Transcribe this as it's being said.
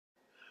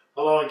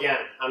Hello again.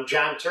 I'm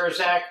John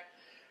Terzak,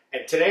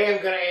 and today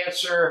I'm going to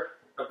answer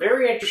a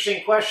very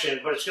interesting question,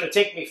 but it's going to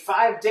take me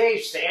 5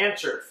 days to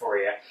answer it for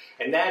you,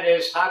 and that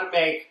is how to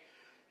make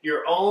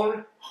your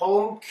own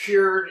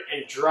home-cured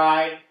and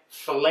dried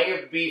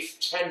filet of beef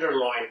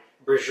tenderloin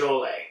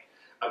bresaola,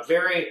 a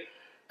very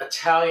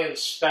Italian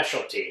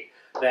specialty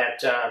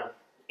that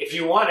if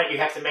you want it, you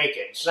have to make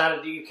it. It's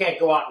not, you can't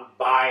go out and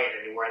buy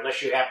it anywhere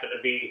unless you happen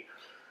to be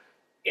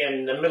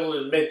in the middle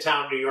of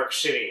Midtown New York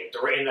City, at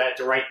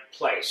the right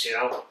place, you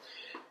know.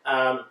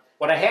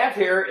 What I have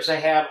here is I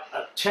have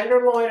a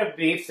tenderloin of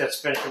beef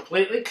that's been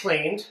completely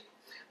cleaned.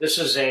 This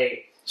is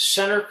a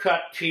center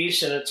cut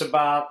piece, and it's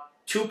about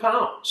 2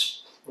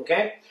 pounds,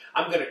 okay?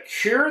 I'm going to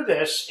cure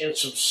this in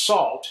some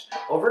salt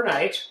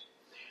overnight,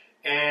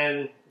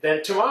 and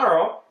then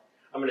tomorrow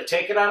I'm going to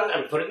take it out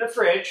and put it in the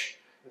fridge.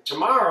 And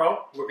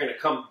tomorrow we're going to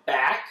come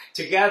back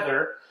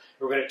together.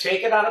 We're going to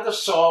take it out of the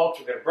salt.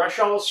 We're going to brush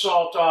all the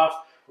salt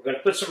off. We're going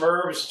to put some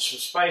herbs and some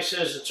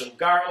spices and some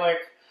garlic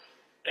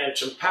and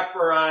some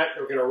pepper on it.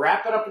 We're going to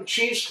wrap it up in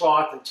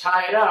cheesecloth and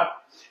tie it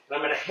up. And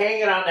I'm going to hang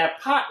it on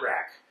that pot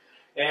rack.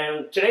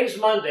 And today's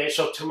Monday,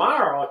 so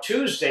tomorrow,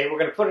 Tuesday, we're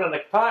going to put it on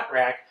the pot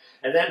rack.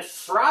 And then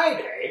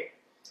Friday,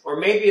 or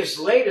maybe as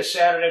late as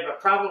Saturday, but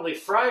probably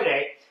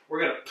Friday, we're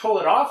going to pull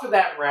it off of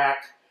that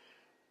rack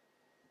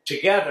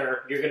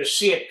together. You're going to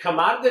see it come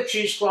out of the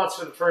cheesecloth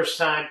for the first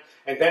time.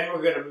 And then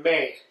we're going to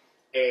make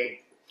a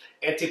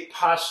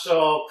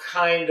antipasto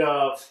kind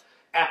of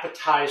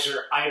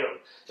appetizer item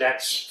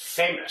that's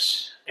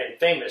famous in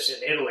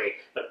Italy,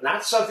 but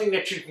not something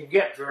that you can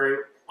get very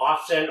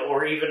often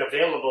or even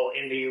available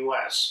in the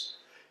U.S.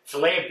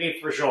 Filet of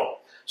beef bresaola.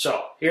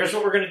 So here's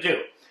what we're going to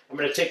do.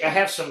 I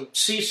have some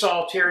sea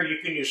salt here. You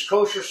can use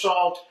kosher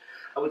salt.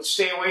 I would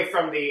stay away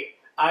from the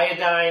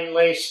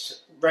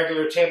iodine-laced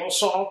regular table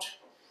salt.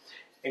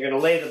 I'm going to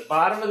lay the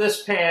bottom of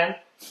this pan.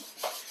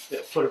 I'm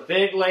going to put a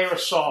big layer of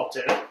salt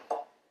in it.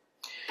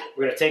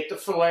 We're going to take the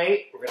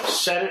filet, we're going to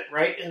set it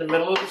right in the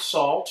middle of the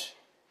salt.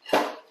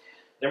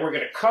 Then we're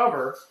going to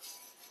cover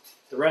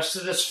the rest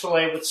of this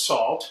filet with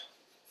salt,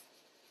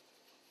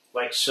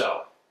 like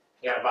so.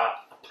 You got about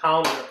a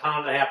pound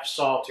and a half of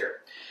salt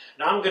here.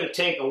 Now I'm going to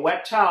take a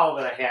wet towel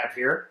that I have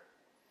here,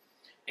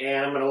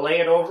 and I'm going to lay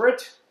it over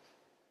it,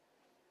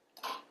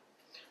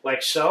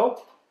 like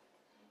so.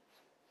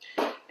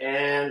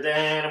 And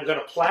then I'm going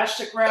to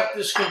plastic wrap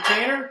this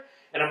container,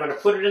 and I'm going to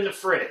put it in the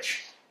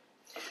fridge.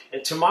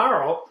 And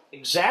tomorrow,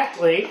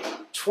 exactly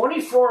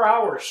 24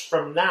 hours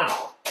from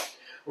now,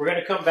 we're going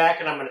to come back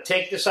and I'm going to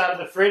take this out of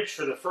the fridge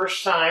for the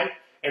first time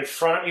in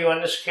front of you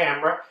on this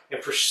camera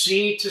and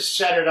proceed to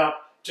set it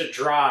up to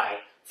dry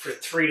for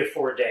 3 to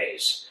 4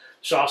 days.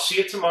 So I'll see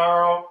you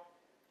tomorrow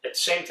at the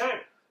same time.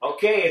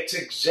 Okay, it's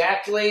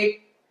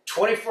exactly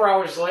 24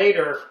 hours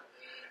later.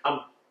 I'm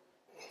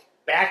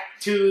back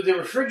to the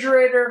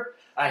refrigerator.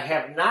 I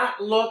have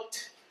not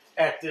looked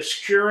at this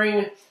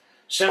curing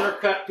center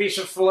cut piece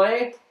of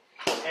filet,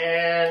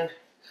 and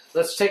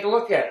let's take a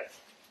look at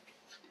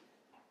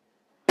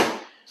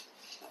it.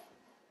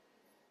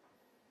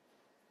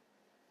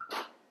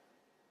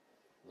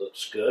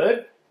 Looks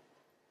good.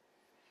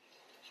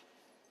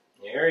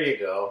 There you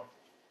go.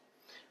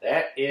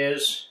 That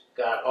is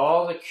got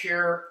all the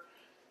cure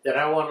that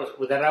I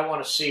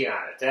want to see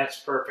on it.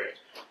 That's perfect.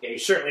 Yeah, you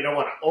certainly don't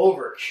want to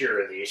over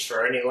cure these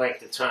for any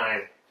length of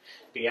time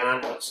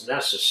beyond what's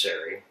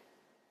necessary.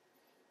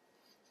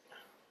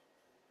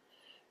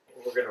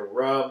 We're going to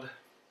rub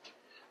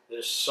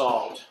this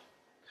salt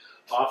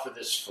off of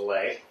this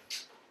filet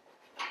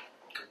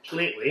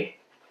completely.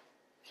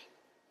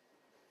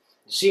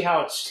 You see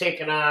how it's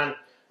taken on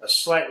a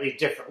slightly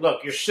different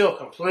look. You're still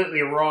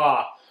completely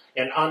raw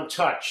and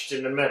untouched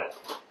in the middle.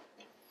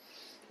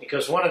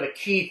 Because one of the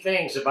key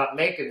things about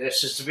making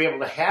this is to be able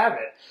to have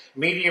it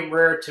medium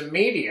rare to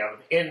medium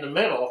in the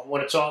middle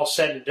when it's all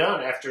said and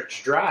done after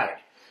it's dried,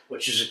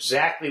 which is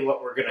exactly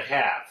what we're going to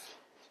have.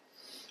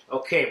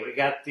 Okay, we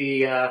got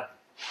the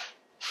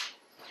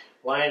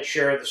lion's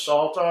share of the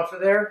salt off of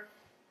there.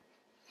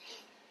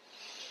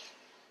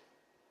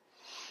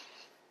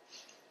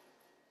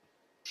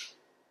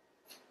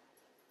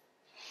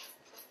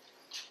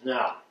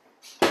 Now,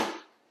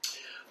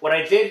 what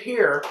I did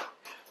here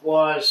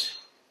was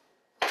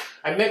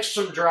I mixed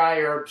some dry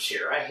herbs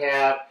here. I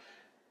have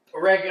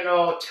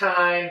oregano,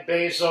 thyme,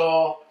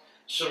 basil,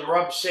 some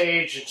rub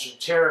sage, and some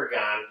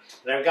tarragon.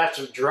 And I've got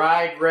some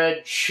dried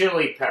red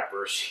chili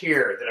peppers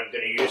here that I'm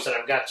going to use. And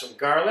I've got some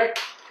garlic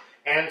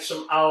and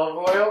some olive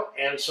oil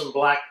and some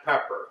black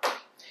pepper.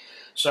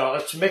 So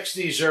let's mix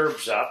these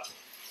herbs up.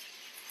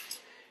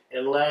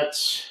 And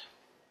let's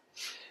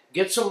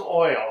get some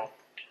oil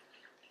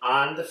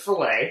on the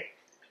filet.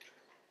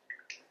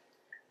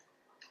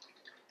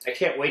 I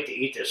can't wait to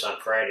eat this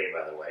on Friday,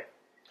 by the way.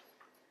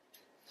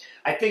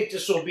 I think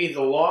this will be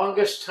the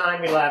longest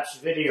time-elapse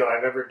video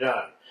I've ever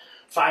done.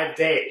 5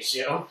 days,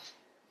 you know.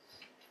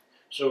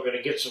 So we're going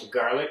to get some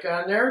garlic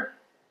on there.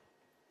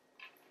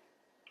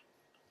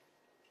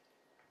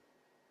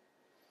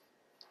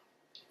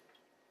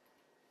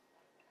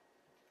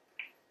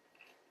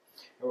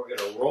 And we're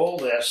going to roll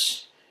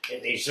this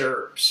in these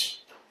herbs.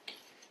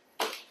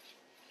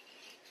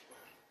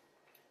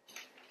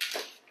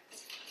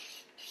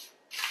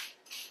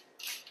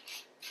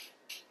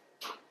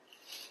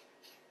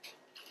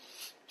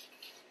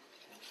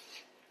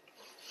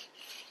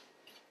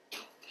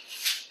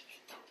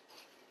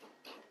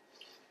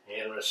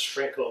 And I'm going to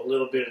sprinkle a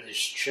little bit of this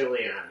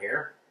chili on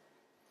here.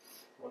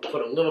 I'm going to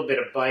put a little bit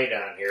of bite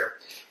on here.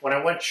 When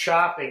I went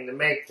shopping to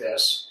make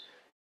this,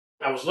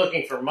 I was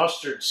looking for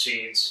mustard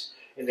seeds,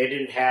 and they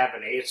didn't have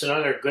any. It's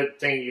another good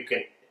thing you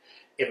can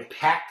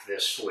impact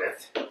this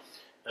with,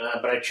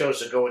 but I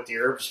chose to go with the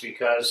herbs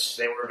because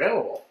they were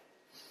available.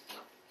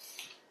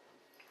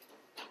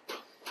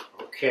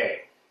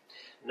 Okay,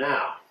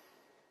 now,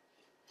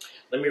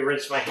 let me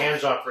rinse my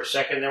hands off for a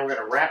second, then we're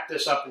going to wrap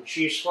this up in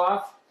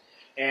cheesecloth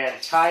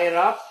and tie it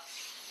up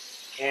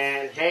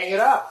and hang it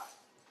up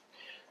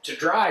to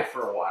dry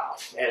for a while,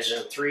 as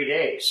in 3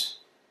 days.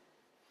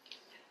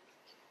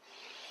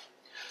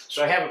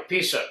 So I have a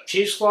piece of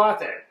cheesecloth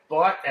that I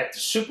bought at the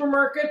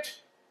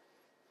supermarket,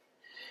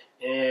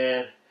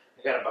 and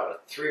I got about a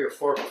 3 or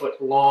 4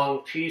 foot long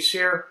piece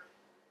here.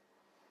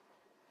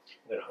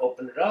 I'm going to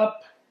open it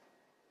up.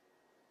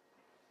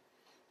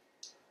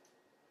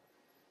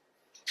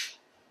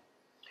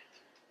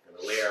 I'm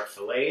going to lay our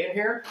filet in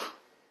here.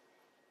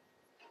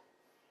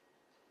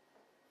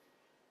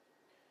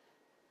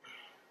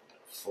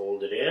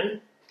 Fold it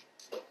in,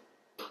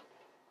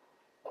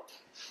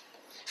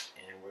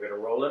 and we're going to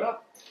roll it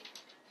up.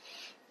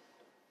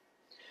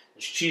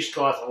 This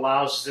cheesecloth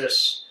allows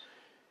this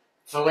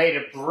filet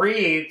to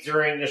breathe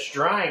during this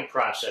drying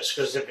process,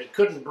 because if it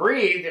couldn't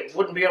breathe, it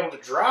wouldn't be able to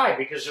dry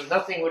because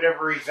nothing would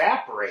ever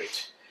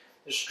evaporate.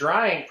 This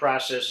drying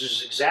process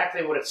is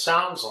exactly what it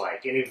sounds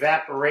like, an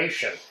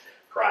evaporation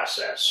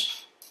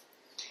process.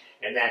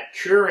 And that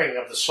curing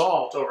of the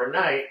salt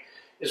overnight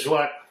is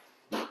what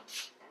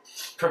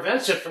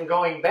prevents it from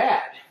going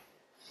bad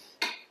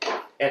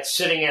at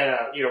sitting at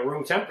a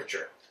room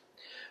temperature.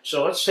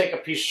 So let's take a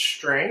piece of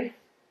string.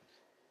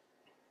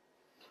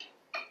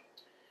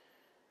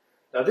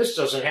 Now this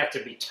doesn't have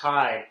to be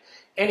tied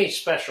any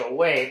special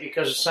way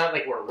because it's not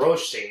like we're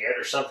roasting it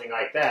or something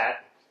like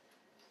that.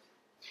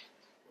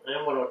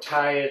 I'm going to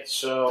tie it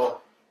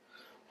so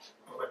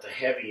at the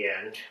heavy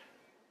end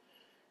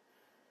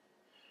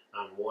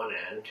on one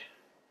end,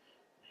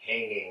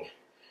 hanging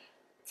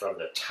from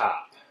the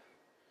top.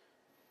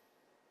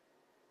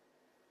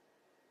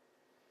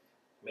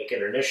 Make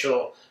an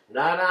initial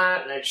knot on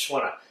it, and I just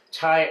want to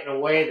tie it in a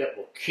way that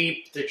will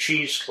keep the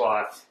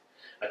cheesecloth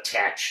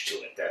attached to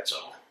it, that's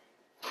all.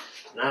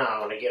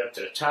 Now, when I get up to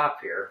the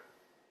top here,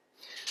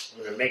 I'm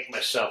going to make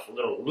myself a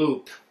little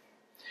loop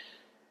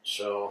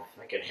so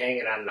I can hang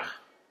it on the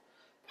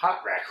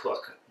pot rack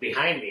hook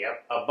behind me,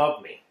 up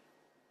above me.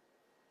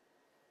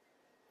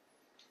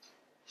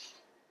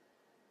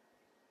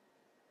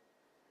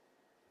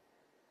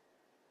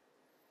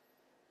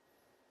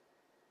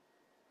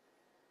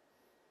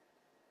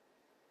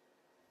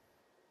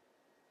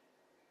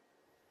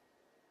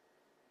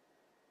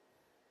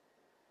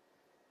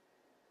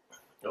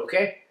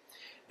 Okay,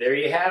 there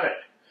you have it.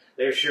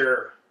 There's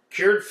your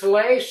cured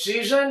filet,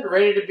 seasoned,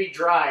 ready to be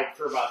dried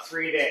for about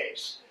 3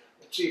 days.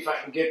 Let's see if I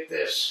can get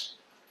this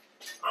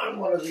on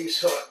one of these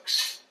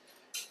hooks,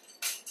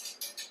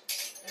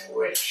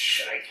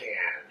 which I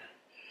can.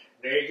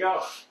 There you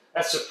go.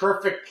 That's the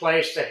perfect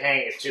place to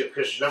hang it too,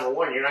 because number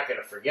one, you're not going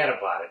to forget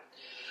about it.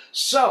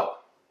 So,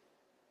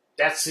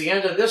 that's the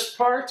end of this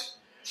part.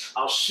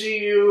 I'll see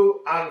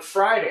you on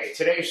Friday.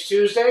 Today's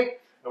Tuesday,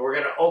 and we're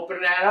going to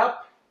open that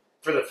up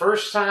for the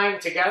first time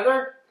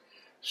together,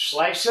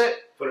 slice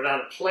it, put it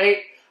on a plate.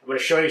 I'm going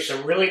to show you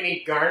some really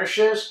neat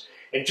garnishes.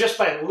 And just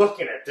by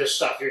looking at this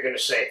stuff, you're going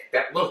to say,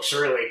 that looks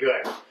really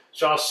good.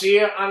 So I'll see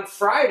you on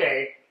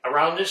Friday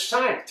around this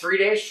time, 3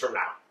 days from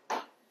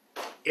now.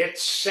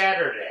 It's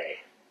Saturday,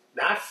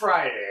 not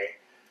Friday.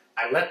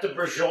 I let the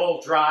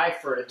Bresaola dry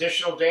for an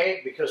additional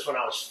day because when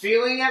I was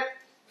feeling it,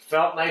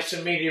 felt nice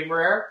and medium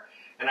rare.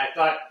 And I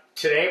thought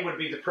today would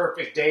be the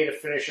perfect day to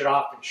finish it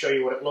off and show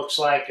you what it looks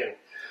like. And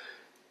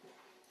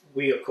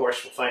we, of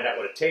course, will find out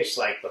what it tastes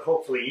like, but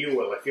hopefully you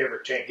will if you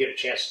ever get a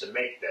chance to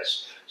make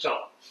this. So,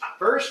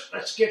 first,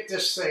 let's get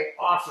this thing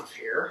off of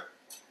here.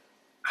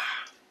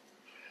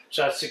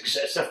 So,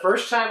 it's the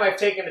first time I've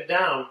taken it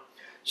down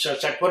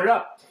since I put it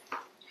up.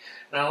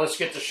 Now, let's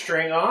get the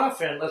string off,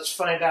 and let's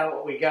find out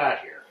what we got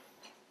here.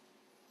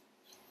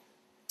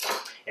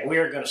 And we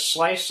are going to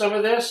slice some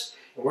of this,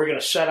 and we're going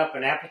to set up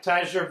an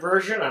appetizer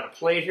version on a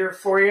plate here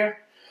for you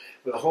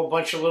with a whole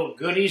bunch of little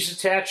goodies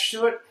attached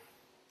to it.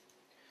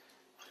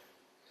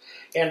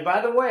 And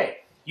by the way,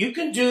 you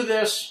can do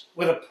this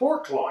with a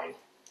pork loin,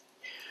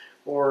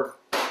 or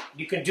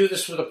you can do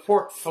this with a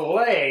pork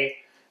fillet,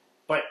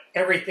 but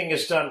everything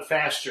is done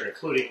faster,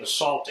 including the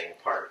salting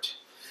part.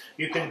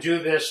 You can do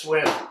this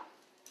with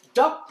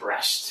duck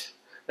breast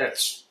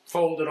that's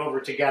folded over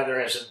together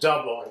as a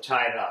double and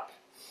tied up.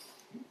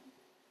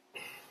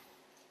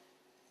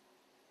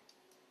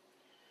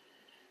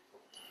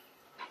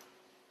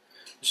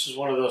 This is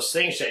one of those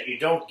things that you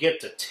don't get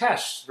to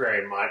test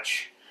very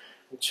much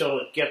until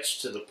it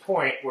gets to the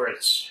point where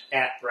it's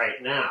at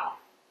right now.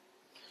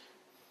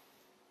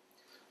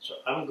 So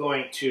I'm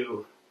going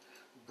to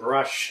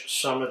brush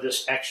some of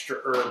this extra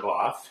herb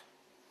off.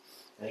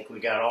 I think we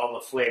got all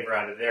the flavor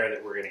out of there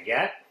that we're going to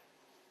get.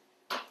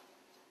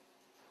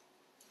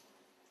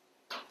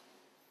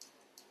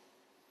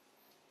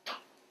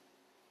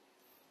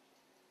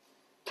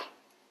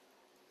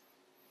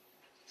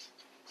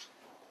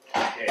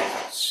 Okay,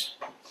 let's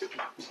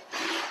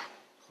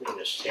clean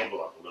this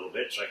table up a little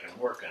bit so I can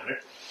work on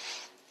it.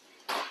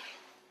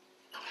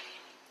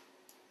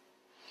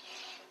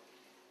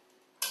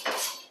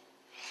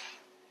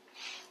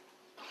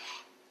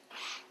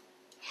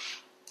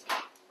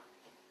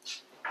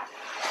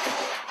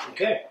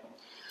 Okay,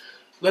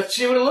 let's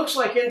see what it looks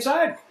like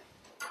inside.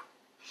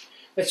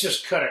 Let's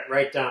just cut it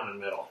right down the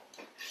middle.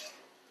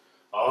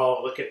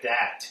 Oh, look at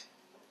that.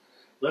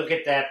 Look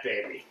at that,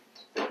 baby.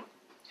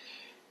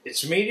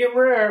 It's medium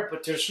rare,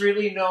 but there's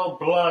really no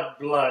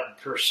blood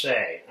per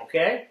se,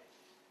 okay?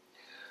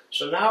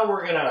 So now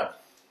we're going to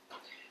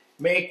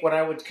make what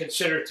I would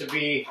consider to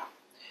be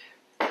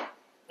an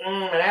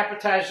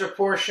appetizer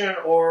portion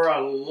or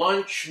a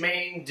lunch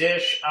main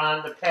dish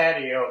on the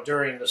patio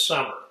during the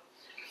summer.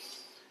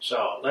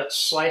 So let's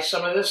slice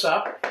some of this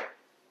up.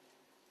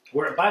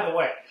 By the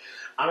way,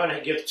 I'm going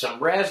to get some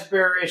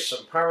raspberries,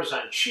 some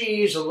Parmesan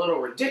cheese, a little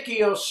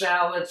radicchio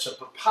salad, some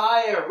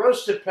papaya,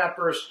 roasted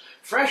peppers,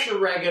 fresh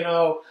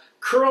oregano,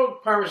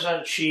 curled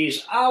Parmesan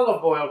cheese,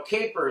 olive oil,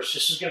 capers.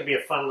 This is going to be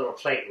a fun little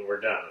plate when we're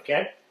done,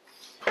 okay?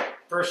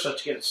 First,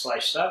 let's get it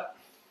sliced up.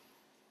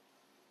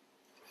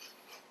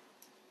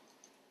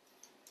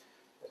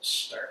 Let's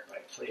start by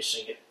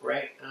placing it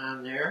right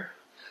on there.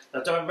 Now,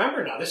 don't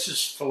remember now, this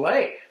is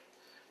filet.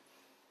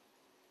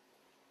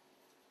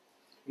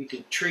 You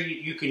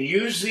can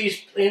use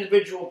these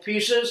individual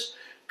pieces,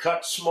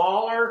 cut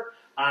smaller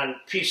on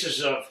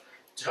pieces of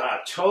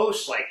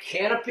toast like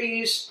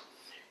canapes.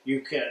 You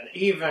can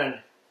even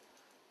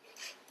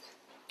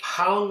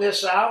pound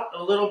this out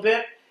a little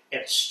bit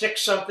and stick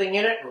something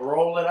in it and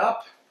roll it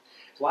up.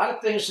 A lot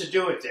of things to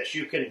do with this.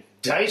 You can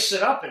dice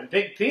it up in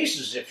big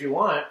pieces if you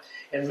want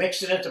and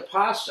mix it into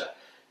pasta.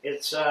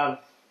 It's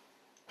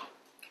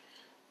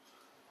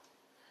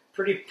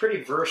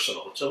pretty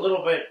versatile. It's a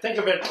little bit, think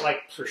of it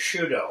like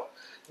prosciutto.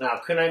 Now,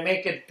 can I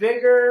make it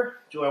bigger?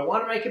 Do I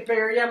want to make it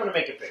bigger? Yeah, I'm going to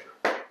make it bigger.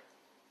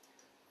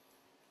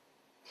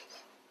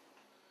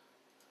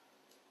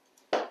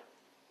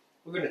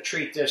 We're going to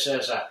treat this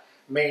as a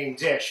main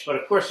dish, but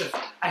of course, if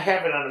I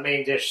have it on a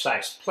main dish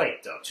size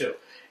plate, though, too.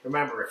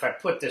 Remember, if I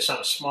put this on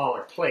a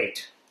smaller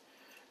plate,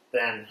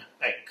 then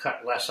I can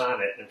cut less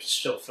on it and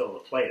still fill the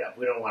plate up.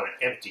 We don't want an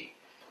empty,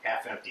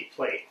 half-empty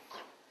plate.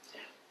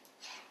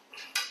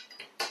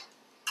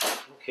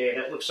 Okay,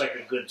 that looks like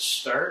a good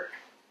start.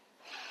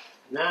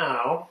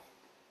 Now,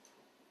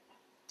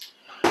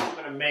 I'm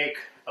going to make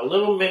a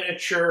little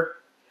miniature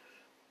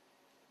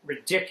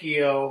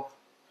radicchio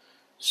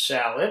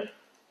salad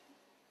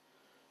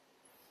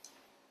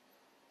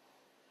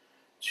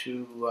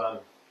to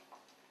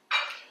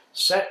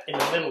set in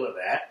the middle of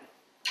that.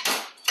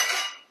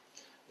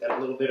 Got a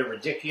little bit of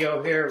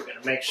radicchio here. We're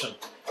going to make some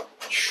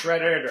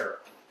shredded or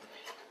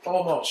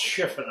almost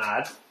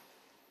chiffonade.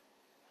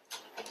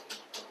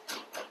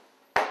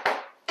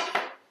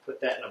 Put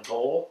that in a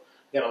bowl.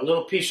 Got a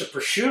little piece of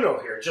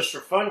prosciutto here just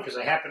for fun because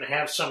I happen to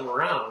have some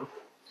around.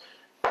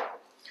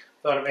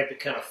 Thought it might be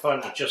kind of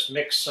fun to just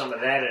mix some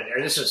of that in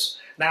there. This is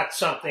not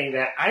something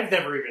that I've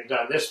never even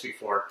done this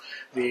before.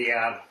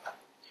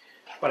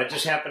 But I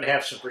just happen to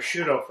have some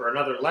prosciutto for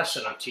another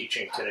lesson I'm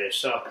teaching today.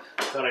 So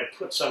I thought I'd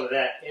put some of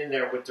that in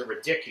there with the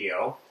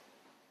radicchio.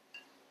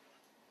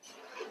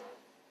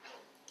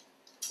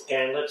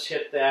 And let's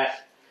hit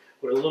that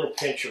with a little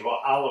pinch of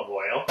olive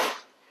oil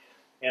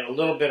and a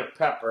little bit of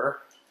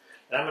pepper.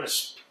 And I'm going to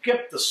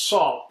skip the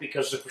salt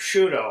because the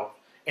prosciutto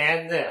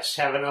and this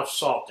have enough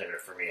salt in it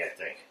for me, I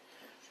think.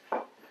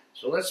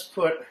 So let's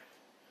put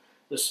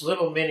this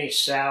little mini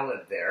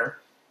salad there.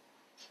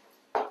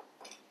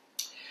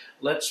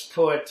 Let's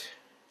put,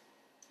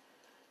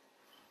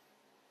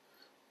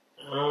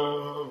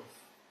 let me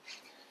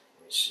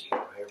see, do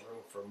I have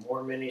room for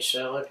more mini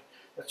salad?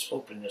 Let's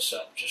open this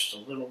up just a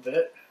little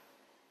bit.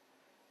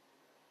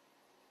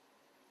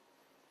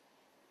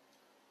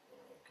 There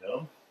we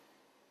go.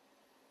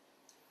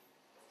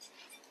 Let's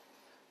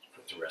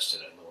put the rest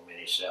of that little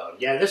mini salad.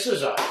 Yeah, this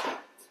is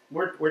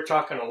we're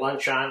talking a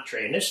lunch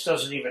entree, and this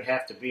doesn't even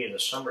have to be in the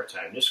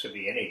summertime. This could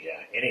be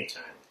any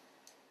time.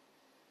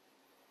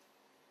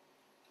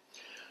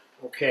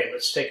 Okay,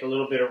 let's take a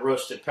little bit of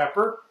roasted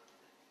pepper.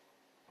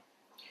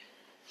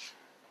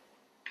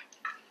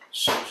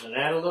 Season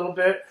that a little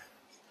bit.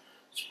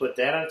 Let's put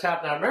that on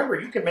top. Now remember,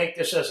 you can make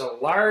this as a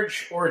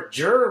large hors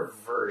d'oeuvre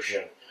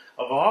version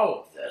of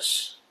all of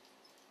this.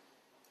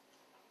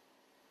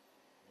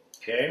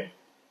 Okay.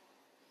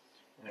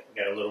 We've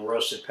got a little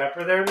roasted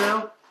pepper there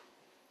now.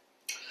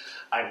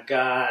 I've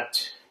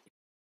got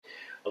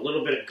a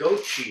little bit of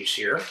goat cheese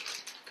here.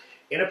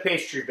 in a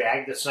pastry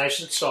bag that's nice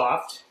and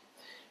soft.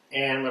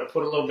 And I'm going to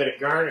put a little bit of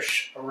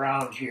garnish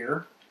around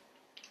here.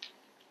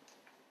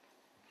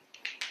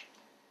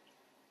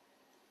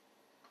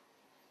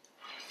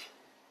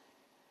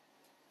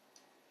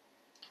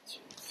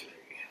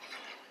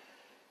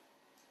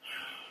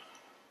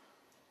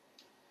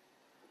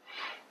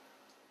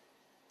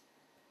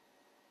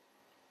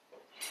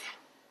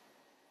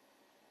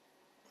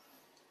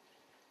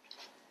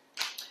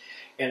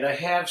 And I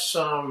have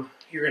some,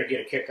 you're going to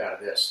get a kick out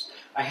of this.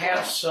 I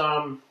have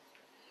some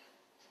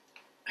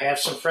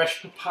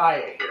fresh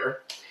papaya here.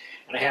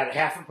 And I have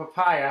half a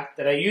papaya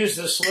that I use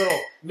this little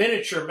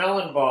miniature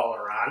melon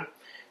baller on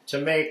to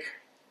make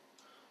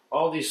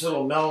all these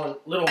little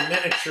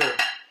miniature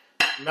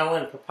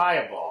melon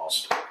papaya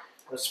balls.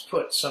 Let's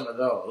put some of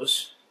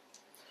those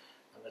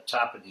on the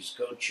top of these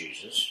goat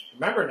cheeses.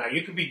 Remember now,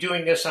 you could be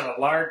doing this on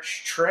a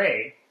large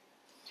tray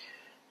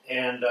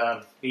and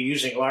be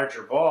using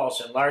larger balls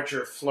and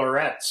larger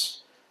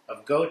florets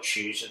of goat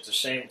cheese at the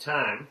same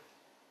time.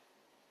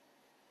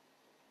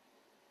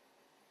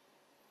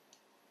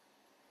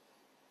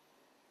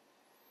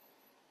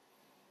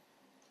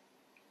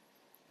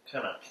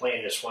 I'm kind of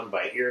playing this one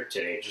by ear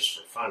today just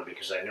for fun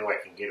because I know I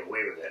can get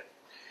away with it.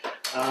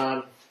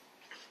 We're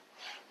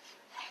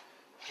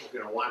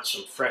going to want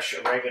some fresh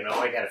oregano.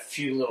 I got a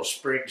few little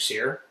sprigs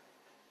here.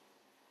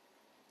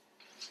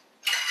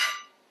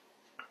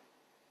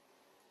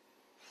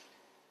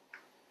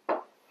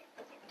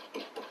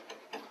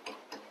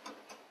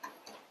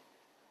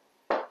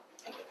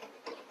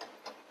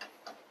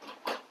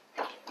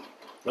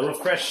 A little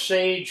fresh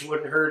sage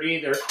wouldn't hurt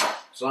either,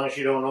 as long as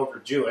you don't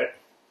overdo it.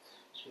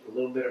 Let's put a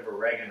little bit of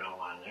oregano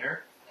on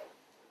there.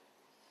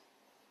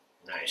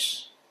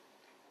 Nice.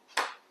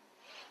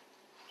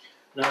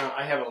 Now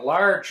I have a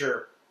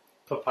larger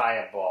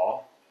papaya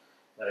ball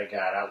that I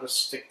got out. Let's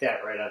stick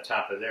that right on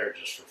top of there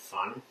just for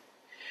fun.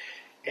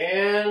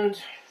 And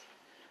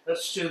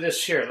let's do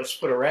this here. Let's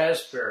put a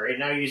raspberry.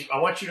 Now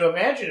I want you to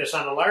imagine this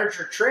on a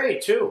larger tray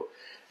too.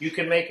 You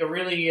can make a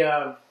really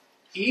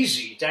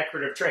easy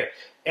decorative tray.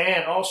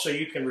 And also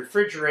you can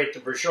refrigerate the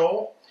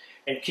Bresaola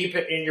and keep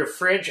it in your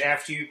fridge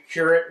after you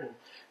cure it and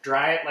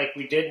dry it like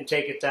we did and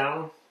take it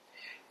down.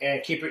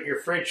 And keep it in your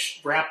fridge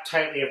wrapped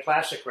tightly in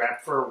plastic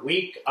wrap for a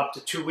week, up to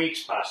 2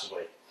 weeks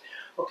possibly.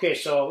 Okay,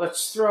 so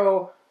let's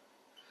throw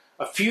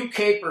a few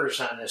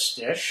capers on this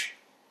dish.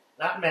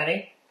 Not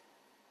many.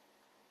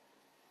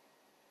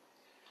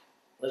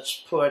 Let's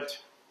put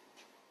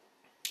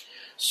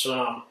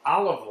some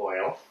olive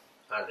oil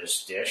on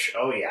this dish.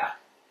 Oh yeah.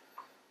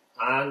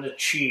 On the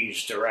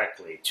cheese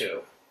directly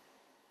too.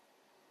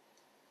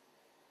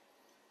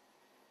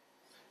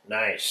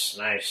 Nice,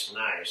 nice,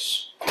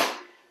 nice.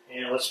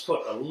 And let's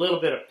put a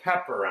little bit of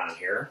pepper on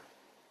here.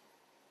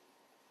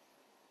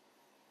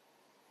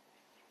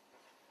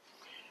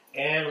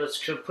 And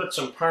let's put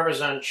some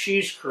Parmesan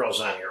cheese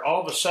curls on here. All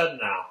of a sudden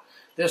now,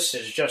 this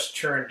has just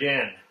turned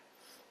in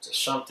to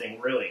something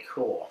really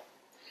cool.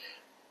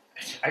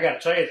 I got to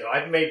tell you though,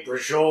 I've made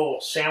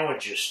Bresaola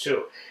sandwiches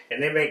too,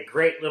 and they make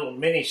great little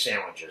mini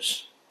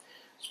sandwiches.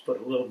 Let's put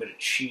a little bit of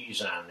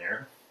cheese on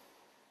there.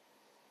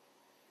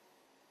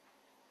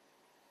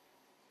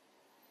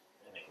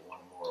 I think one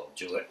more will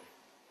do it.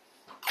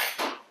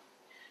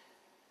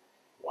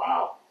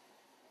 Wow.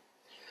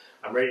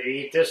 I'm ready to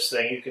eat this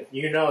thing.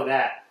 You know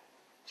that.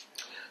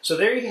 So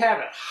there you have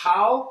it.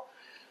 How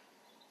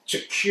to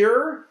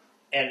cure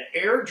and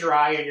air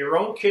dry in your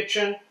own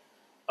kitchen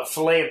a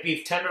filet of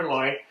beef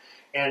tenderloin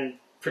and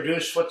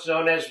produce what's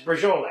known as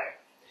Bresaola.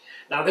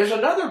 Now there's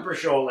another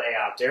Bresaola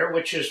out there,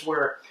 which is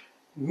where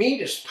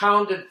meat is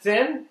pounded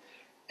thin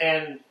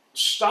and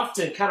stuffed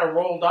and kind of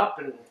rolled up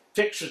and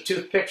fixed with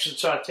toothpicks and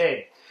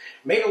sauteed.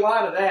 Made a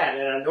lot of that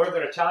in a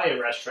northern Italian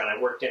restaurant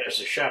I worked in as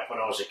a chef when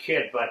I was a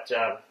kid, but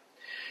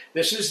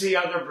this is the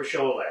other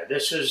Bresaola.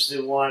 This is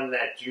the one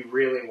that you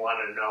really want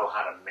to know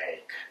how to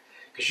make,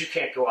 because you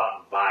can't go out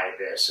and buy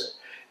this.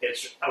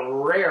 It's a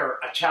rare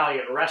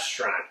Italian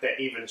restaurant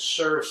that even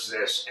serves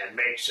this and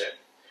makes it.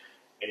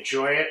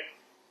 Enjoy it.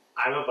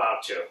 I'm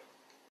about to.